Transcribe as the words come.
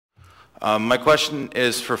My question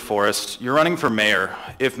is for Forrest. You're running for mayor.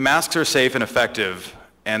 If masks are safe and effective,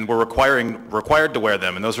 and we're required to wear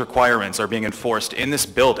them, and those requirements are being enforced in this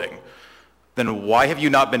building, then why have you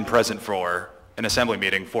not been present for an assembly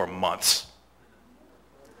meeting for months?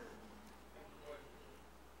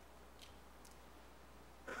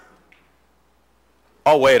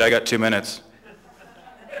 Oh wait, I got 2 minutes.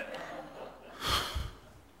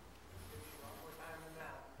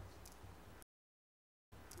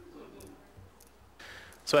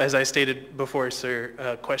 So as I stated before,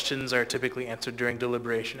 sir, questions are typically answered during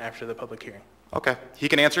deliberation after the public hearing. Okay. He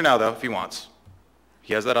can answer now, though, if he wants.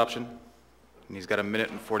 He has that option, and he's got 1 minute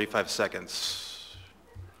and 45 seconds.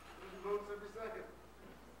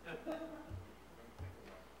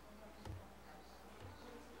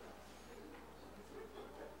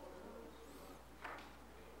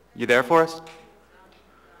 You there, Forrest?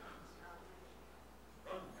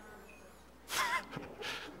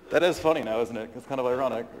 That is funny now, isn't it? It's kind of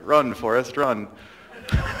ironic. Run, Forrest, run.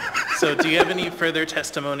 So do you have any further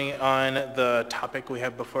testimony on the topic we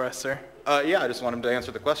have before us, sir? Yeah, I just want him to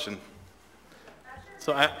answer the question.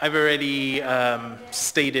 So I've already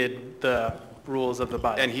stated the rules of the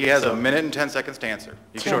body. And he has 1 minute and 10 seconds to answer.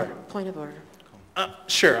 Sure. Point of order.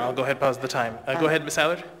 Sure, I'll go ahead and pause the time. Go ahead, Ms.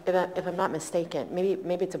 Allard. If I'm not mistaken,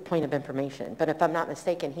 maybe it's a point of information, but if I'm not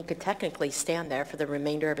mistaken, he could technically stand there for the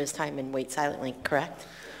remainder of his time and wait silently, correct?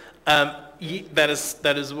 That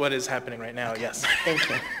is what is happening right now, Okay. yes. Thank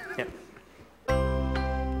you. Yeah.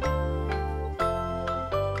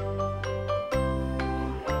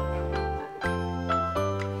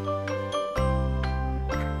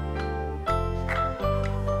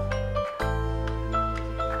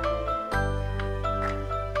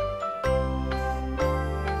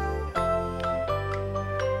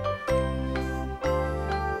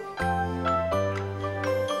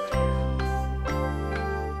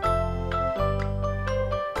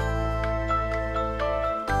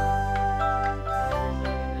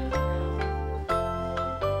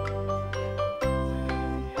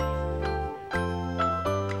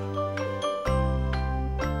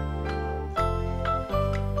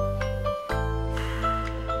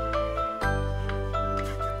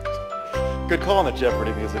 Good call on the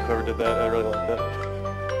Jeopardy music, whoever did that. I really like that.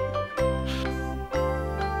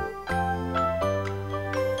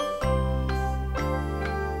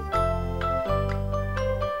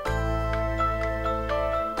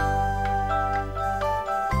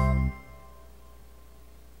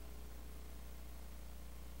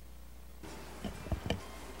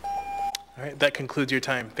 All right, that concludes your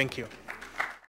time. Thank you.